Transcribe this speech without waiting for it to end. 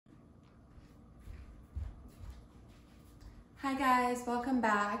Hi guys, welcome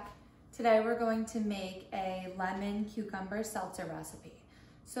back. Today we're going to make a lemon cucumber seltzer recipe.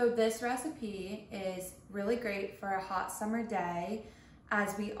 So this recipe is really great for a hot summer day.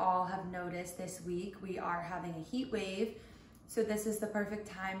 As we all have noticed this week, we are having a heat wave. So this is the perfect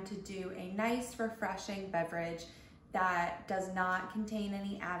time to do a nice, refreshing beverage that does not contain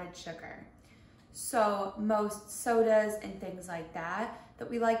any added sugar. So most sodas and things like that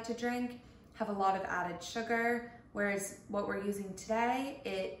we like to drink have a lot of added sugar, whereas what we're using today,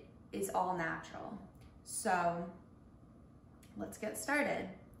 it is all natural. So let's get started.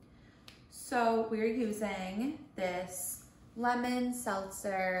 So we're using this lemon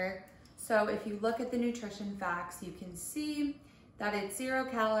seltzer. So if you look at the nutrition facts, you can see that it's 0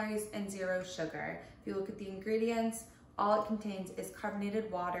 calories and 0 sugar. If you look at the ingredients, all it contains is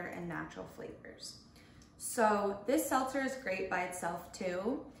carbonated water and natural flavors. So this seltzer is great by itself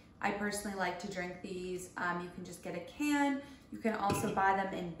too. I personally like to drink these. You can just get a can. You can also buy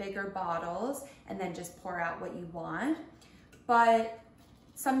them in bigger bottles and then just pour out what you want. But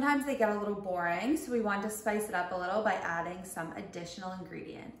sometimes they get a little boring, so we want to spice it up a little by adding some additional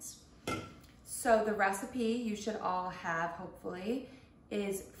ingredients. So the recipe you should all have, hopefully,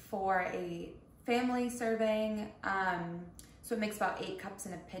 is for a family serving. So it makes about 8 cups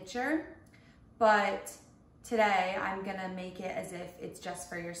in a pitcher. But today I'm gonna make it as if it's just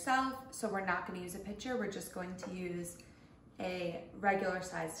for yourself. So we're not gonna use a pitcher, we're just going to use a regular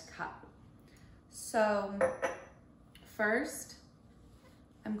sized cup. So first,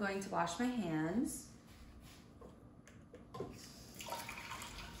 I'm going to wash my hands.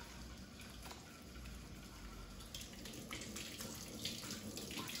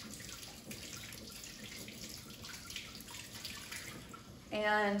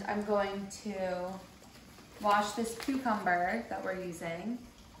 And I'm going to wash this cucumber that we're using.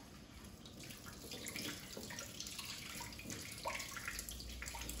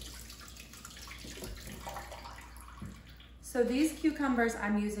 So these cucumbers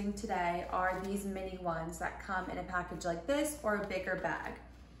I'm using today are these mini ones that come in a package like this or a bigger bag.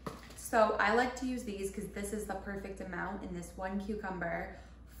 So I like to use these because this is the perfect amount in this one cucumber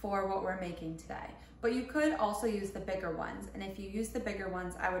for what we're making today. But you could also use the bigger ones. And if you use the bigger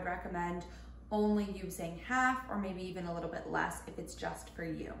ones, I would recommend only using half or maybe even a little bit less if it's just for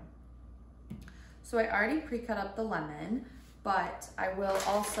you. So I already pre-cut up the lemon, but I will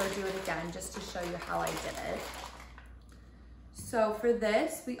also do it again just to show you how I did it. So for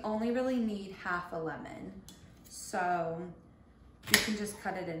this, we only really need half a lemon. So you can just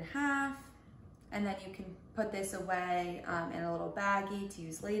cut it in half, and then you can put this away in a little baggie to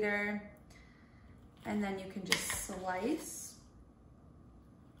use later. And then you can just slice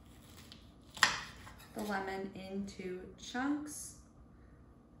the lemon into chunks,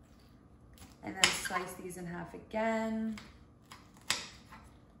 and then slice these in half again.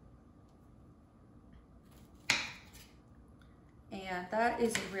 And that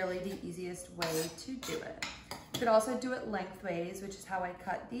is really the easiest way to do it. You could also do it lengthways, which is how I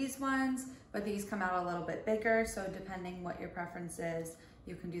cut these ones, but these come out a little bit bigger, so depending what your preference is,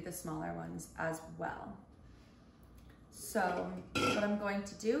 you can do the smaller ones as well. So what I'm going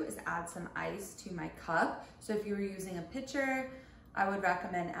to do is add some ice to my cup. So if you were using a pitcher, I would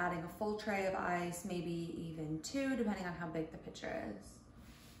recommend adding a full tray of ice, maybe even 2, depending on how big the pitcher is.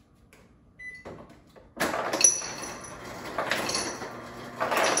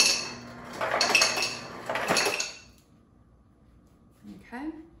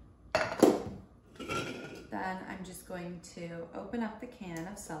 Okay. Then I'm just going to open up the can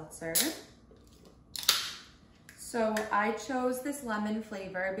of seltzer. So I chose this lemon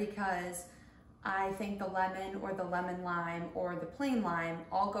flavor because I think the lemon or the lemon lime or the plain lime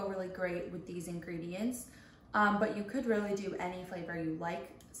all go really great with these ingredients. But you could really do any flavor you like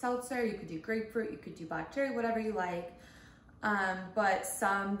seltzer. You could do grapefruit, you could do black cherry, whatever you like. But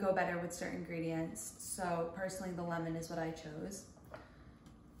some go better with certain ingredients. So personally, the lemon is what I chose.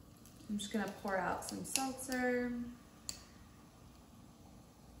 I'm just gonna pour out some seltzer.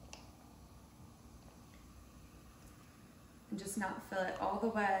 And just not fill it all the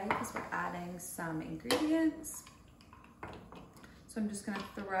way because we're adding some ingredients. So I'm just gonna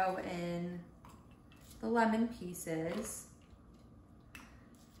throw in the lemon pieces.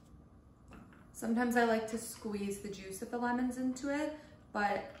 Sometimes I like to squeeze the juice of the lemons into it,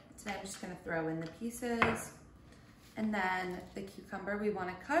 but today I'm just gonna throw in the pieces. And then the cucumber we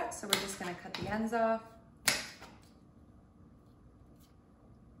wanna cut, so we're just gonna cut the ends off.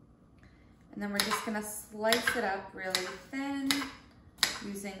 And then we're just gonna slice it up really thin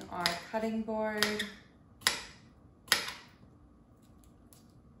using our cutting board.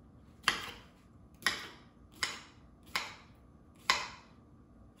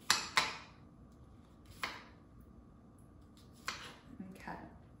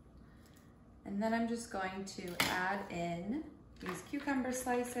 And then I'm just going to add in these cucumber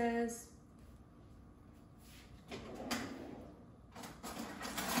slices.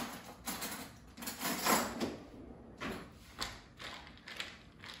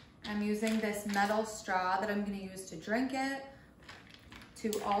 I'm using this metal straw that I'm going to use to drink it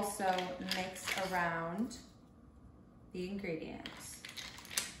to also mix around the ingredients.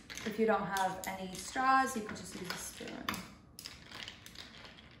 If you don't have any straws, you can just use a spoon.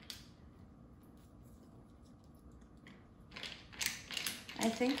 I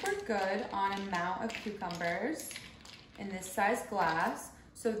think we're good on amount of cucumbers in this size glass.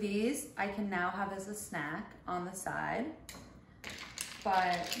 So these I can now have as a snack on the side,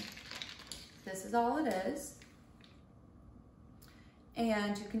 but this is all it is.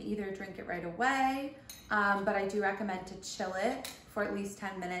 And you can either drink it right away, but I do recommend to chill it for at least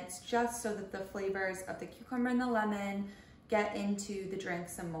 10 minutes just so that the flavors of the cucumber and the lemon get into the drink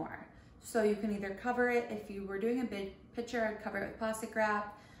some more. So you can either cover it, if you were doing a big pitcher, I'd cover it with plastic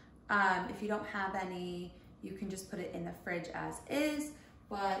wrap. If you don't have any, you can just put it in the fridge as is,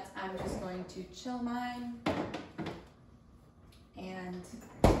 but I'm just going to chill mine and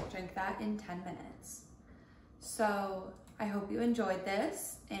drink that in 10 minutes. So I hope you enjoyed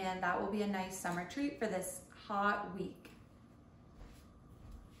this, and that will be a nice summer treat for this hot week.